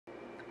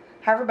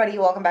Hi everybody,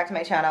 welcome back to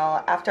my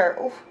channel.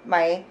 After,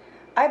 my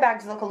eye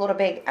bags look a little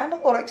big and a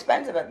little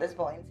expensive at this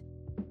point.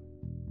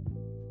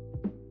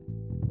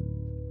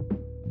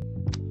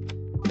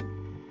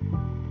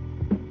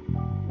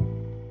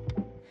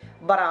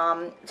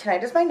 But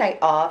tonight is my night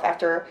off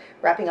after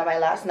wrapping up my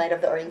last night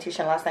of the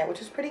orientation last night, which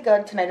was pretty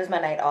good. Tonight is my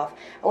night off.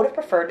 I would have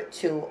preferred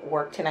to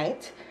work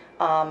tonight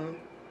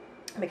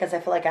because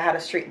I feel like I had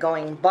a streak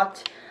going,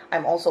 but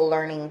I'm also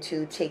learning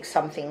to take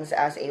some things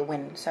as a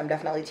win. So I'm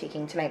definitely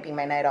taking tonight being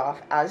my night off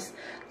as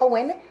a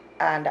win,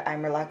 and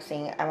I'm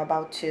relaxing. I'm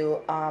about to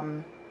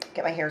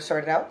get my hair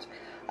sorted out.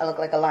 I look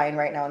like a lion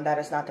right now, and that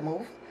is not the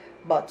move,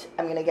 but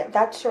I'm gonna get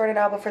that sorted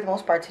out. But for the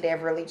most part today,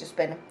 I've really just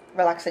been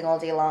relaxing all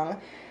day long.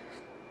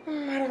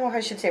 I don't know if I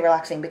should say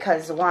relaxing,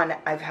 because one,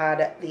 I've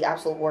had the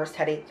absolute worst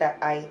headache that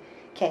I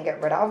can't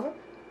get rid of,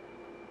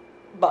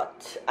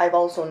 but I've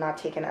also not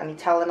taken any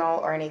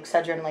Tylenol or any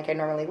Excedrin like I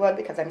normally would,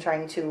 because I'm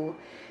trying to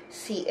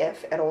see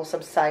if it'll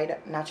subside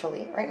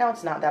naturally. Right now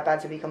it's not that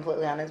bad, to be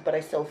completely honest, but I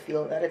still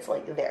feel that it's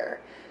like there,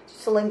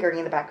 just lingering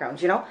in the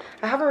background, you know.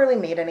 I haven't really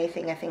made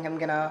anything. I think I'm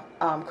gonna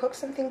cook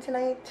something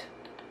tonight.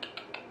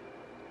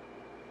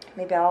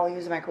 Maybe I'll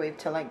use the microwave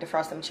to like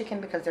defrost some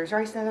chicken, because there's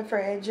rice in the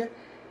fridge.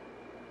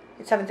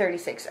 It's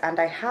 7:36 and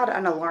I had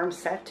an alarm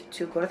set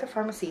to go to the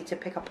pharmacy to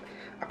pick up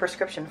a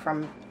prescription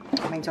from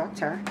my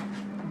doctor,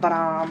 but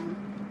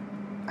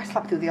I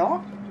slept through the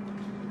alarm.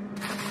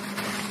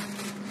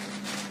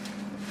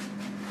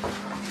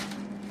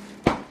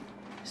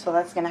 So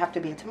that's gonna have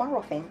to be a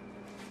tomorrow thing.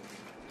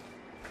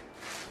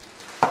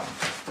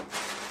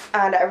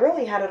 And I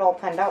really had it all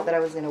planned out that I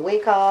was gonna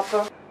wake up.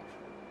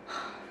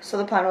 So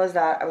the plan was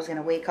that I was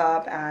gonna wake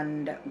up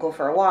and go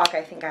for a walk.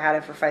 I think I had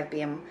it for 5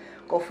 p.m.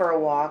 Go for a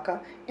walk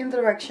in the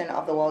direction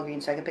of the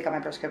Walgreens so I could pick up my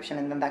prescription,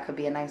 and then that could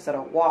be a nice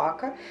little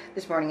walk.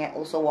 This morning I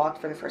also walked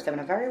for the first time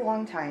in a very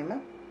long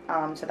time.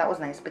 So that was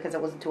nice because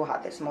it wasn't too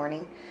hot this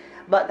morning.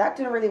 But that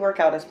didn't really work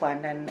out as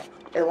planned, and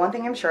the one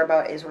thing I'm sure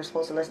about is we're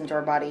supposed to listen to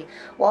our body.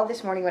 Well,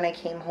 this morning when I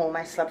came home,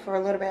 I slept for a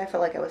little bit. I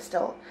felt like I was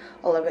still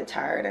a little bit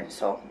tired, and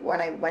so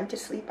when I went to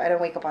sleep, I didn't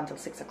wake up until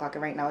 6 o'clock,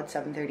 and right now it's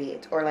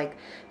 7:38, or like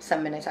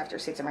some minutes after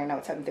 6, and right now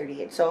it's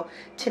 7:38. So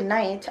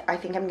tonight, I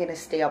think I'm going to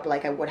stay up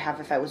like I would have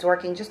if I was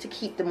working, just to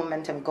keep the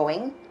momentum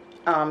going,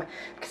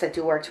 because I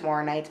do work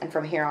tomorrow night, and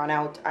from here on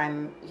out,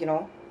 I'm, you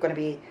know, going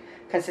to be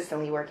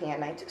consistently working at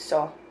night.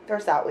 So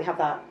there's that. We have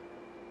that.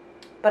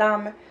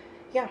 But,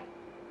 yeah.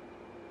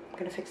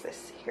 I'm gonna fix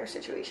this hair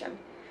situation.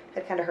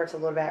 It kind of hurts a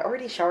little bit. I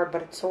already showered,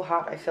 but it's so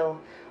hot I feel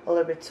a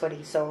little bit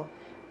sweaty. So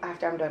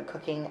after I'm done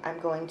cooking, I'm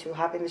going to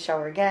hop in the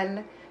shower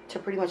again to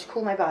pretty much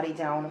cool my body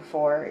down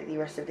for the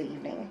rest of the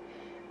evening.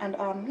 And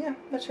yeah,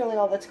 that's really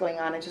all that's going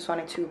on. I just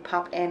wanted to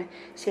pop in,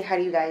 say hi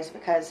to you guys,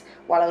 because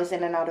while I was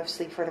in and out of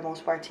sleep for the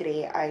most part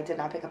today, I did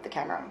not pick up the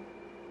camera.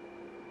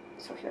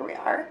 So here we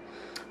are.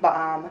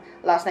 But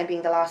last night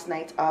being the last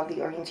night of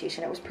the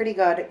orientation, it was pretty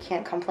good.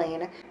 Can't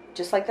complain.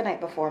 Just like the night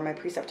before, my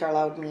preceptor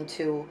allowed me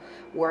to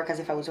work as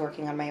if I was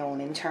working on my own,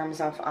 in terms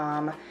of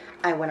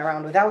I went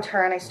around without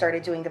her and I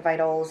started doing the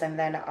vitals, and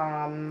then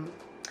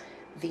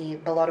the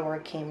blood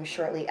work came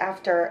shortly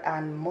after,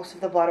 and most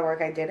of the blood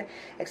work I did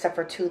except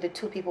for the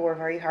two people were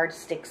very hard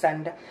sticks,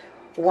 and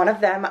one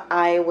of them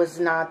I was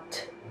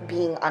not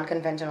being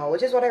unconventional,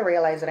 which is what I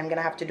realized that I'm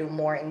gonna have to do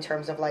more in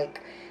terms of like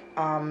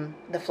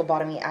the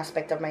phlebotomy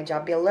aspect of my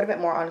job, be a little bit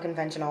more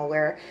unconventional,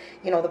 where,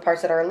 you know, the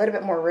parts that are a little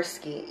bit more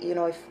risky, you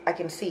know, if I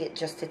can see it,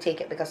 just to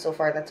take it, because so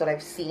far that's what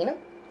I've seen.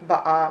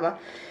 But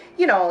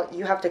you know,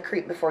 you have to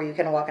creep before you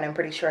can walk, and I'm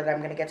pretty sure that I'm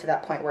going to get to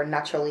that point where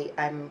naturally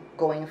I'm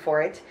going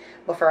for it.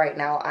 But for right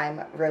now,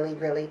 I'm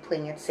really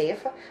playing it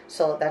safe.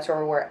 So that's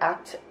where we're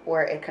at,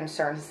 where it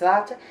concerns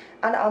that.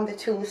 And on the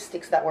 2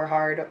 sticks that were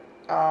hard,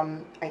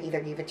 I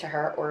either gave it to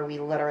her, or we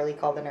literally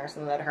called the nurse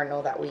and let her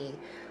know that we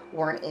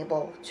weren't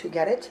able to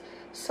get it.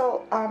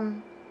 So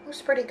it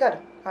was pretty good,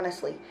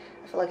 honestly.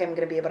 I feel like I'm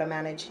gonna be able to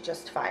manage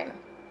just fine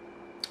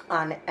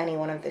on any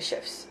one of the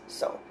shifts.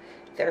 So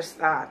there's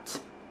that.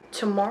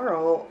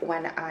 Tomorrow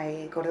when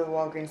I go to the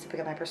Walgreens to pick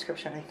up my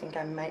prescription, I think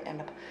I might end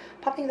up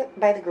popping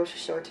by the grocery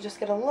store to just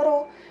get a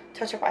little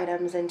touch-up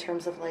items in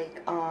terms of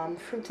like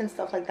fruits and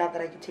stuff like that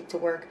I can take to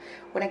work.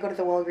 When I go to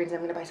the Walgreens, I'm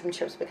going to buy some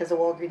chips, because the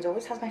Walgreens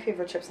always has my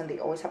favorite chips and they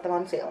always have them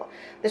on sale.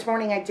 This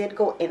morning I did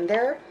go in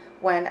there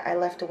when I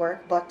left to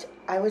work, but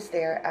I was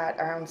there at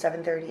around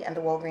 7:30 and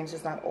the Walgreens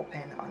is not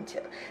open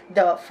until,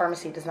 the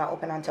pharmacy does not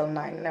open until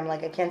 9, and I'm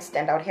like, I can't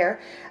stand out here,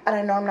 and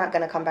I know I'm not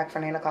going to come back for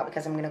 9 o'clock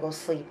because I'm going to go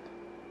sleep.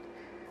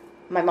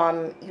 My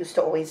mom used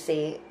to always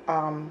say,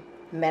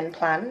 men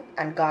plan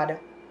and God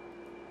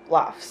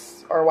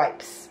laughs or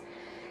wipes.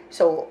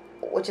 So,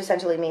 which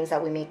essentially means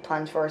that we make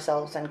plans for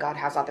ourselves and God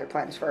has other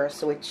plans for us.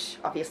 So, which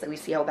obviously we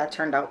see how that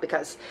turned out,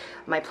 because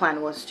my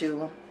plan was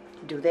to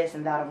do this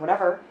and that and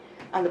whatever.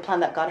 And the plan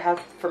that God had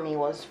for me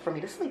was for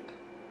me to sleep.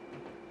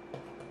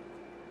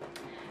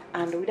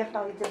 And we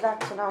definitely did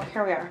that. So now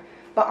here we are.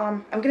 But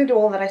I'm going to do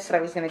all that I said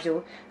I was going to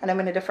do. And I'm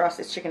going to defrost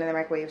this chicken in the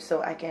microwave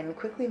so I can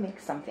quickly make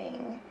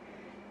something.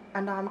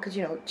 And because,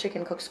 you know,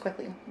 chicken cooks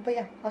quickly. But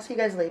yeah, I'll see you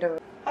guys later.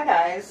 Hi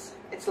guys,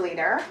 it's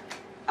later.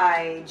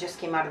 I just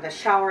came out of the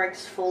shower,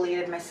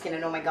 exfoliated my skin,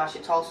 and oh my gosh,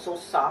 it's all so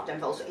soft and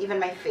feels, even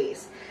my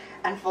face,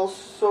 and feels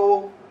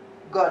so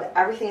good.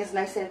 Everything is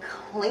nice and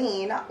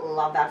clean.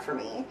 Love that for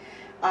me.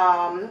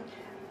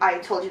 I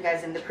told you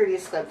guys in the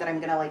previous clip that I'm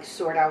gonna like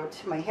sort out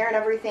my hair and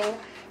everything.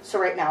 So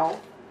right now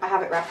I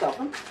have it wrapped up.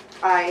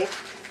 I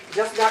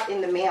just got in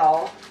the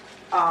mail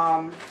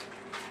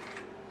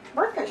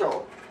birth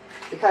control,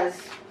 because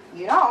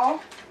you know,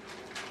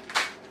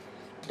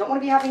 don't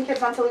want to be having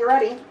kids until you're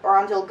ready, or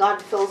until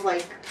God feels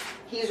like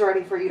he's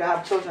ready for you to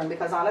have children.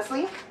 Because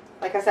honestly,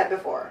 like I said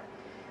before,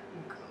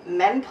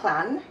 men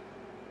plan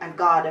and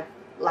God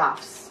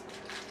laughs,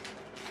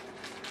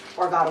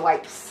 or God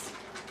wipes.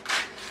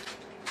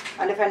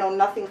 And if I know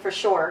nothing for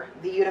sure,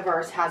 the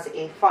universe has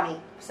a funny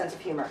sense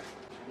of humor.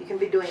 You can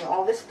be doing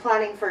all this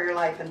planning for your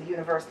life and the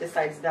universe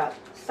decides that,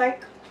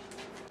 psych.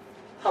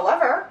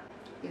 However,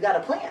 you got a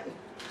plan.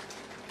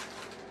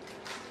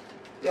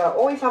 You gotta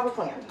always have a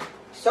plan.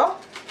 So,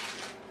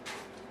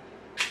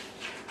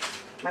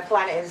 my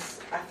plan is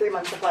a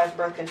 3-month supply of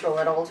birth control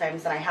at all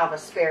times, and I have a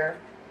spare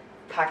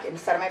pack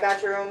inside of my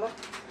bedroom.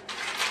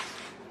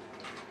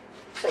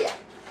 So yeah.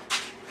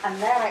 And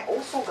then I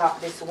also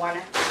got this one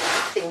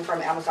thing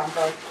from Amazon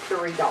for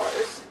like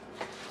 $3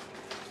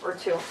 or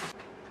 $2.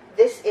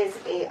 This is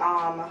a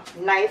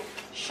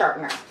knife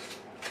sharpener,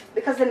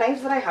 because the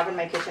knives that I have in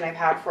my kitchen I've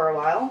had for a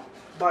while,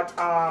 but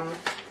I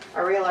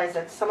realized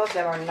that some of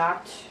them are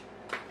not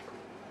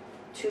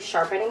too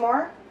sharp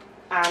anymore,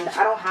 and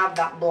I don't have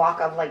that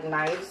block of like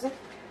knives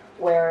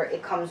where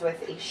it comes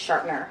with a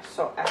sharpener,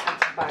 so I have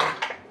to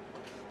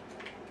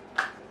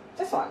buy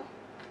this one.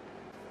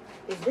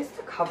 Is this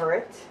to cover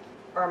it,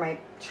 or am I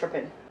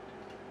tripping?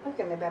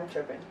 Okay, maybe I'm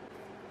tripping.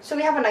 So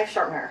we have a knife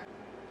sharpener.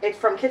 It's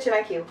from Kitchen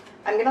IQ.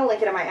 I'm gonna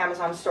link it in my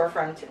Amazon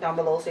storefront down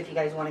below, so if you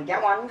guys want to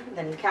get one,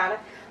 then you can.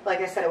 Like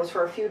I said, it was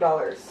for a few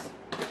dollars,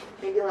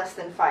 maybe less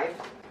than $5.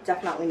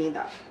 Definitely need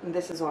that. And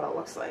this is what it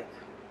looks like.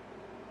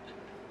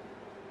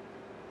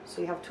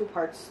 So you have 2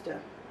 parts to,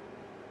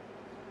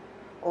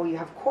 oh, you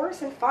have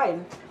coarse and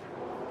fine.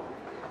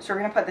 So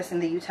we're gonna put this in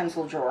the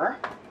utensil drawer.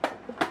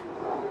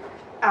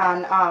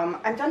 And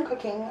I'm done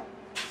cooking.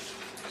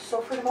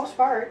 So for the most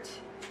part,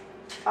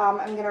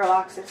 I'm gonna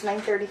relax. It's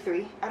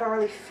 9:33. I don't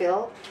really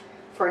feel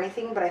for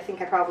anything, but I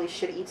think I probably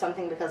should eat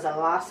something, because the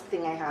last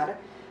thing I had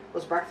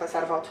was breakfast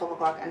at about 12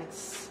 o'clock, and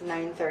it's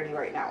 9:30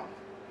 right now.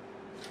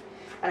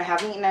 And I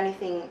haven't eaten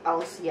anything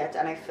else yet,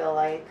 and I feel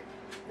like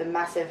the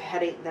massive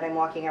headache that I'm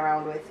walking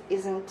around with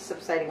isn't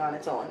subsiding on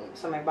its own.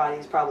 So my body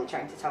is probably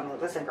trying to tell me,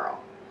 listen girl,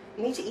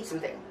 you need to eat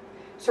something.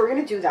 So we're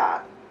gonna do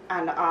that.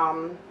 And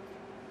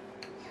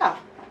yeah,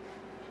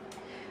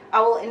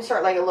 I will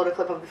insert like a little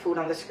clip of the food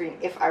on the screen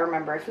if I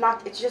remember. If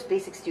not, it's just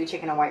basic stew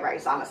chicken and white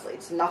rice. Honestly,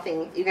 it's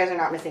nothing, you guys are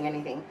not missing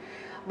anything.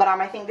 But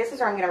I think this is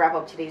where I'm going to wrap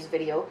up today's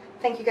video.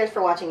 Thank you guys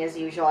for watching as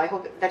usual. I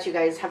hope that you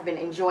guys have been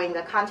enjoying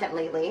the content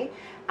lately.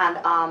 And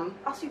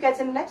I'll see you guys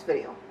in the next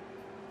video.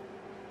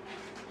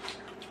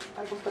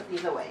 I will put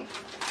these away.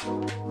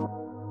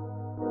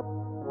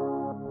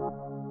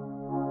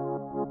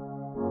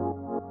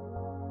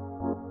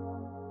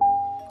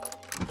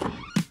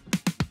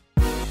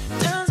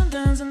 Dance and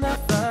dance in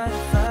the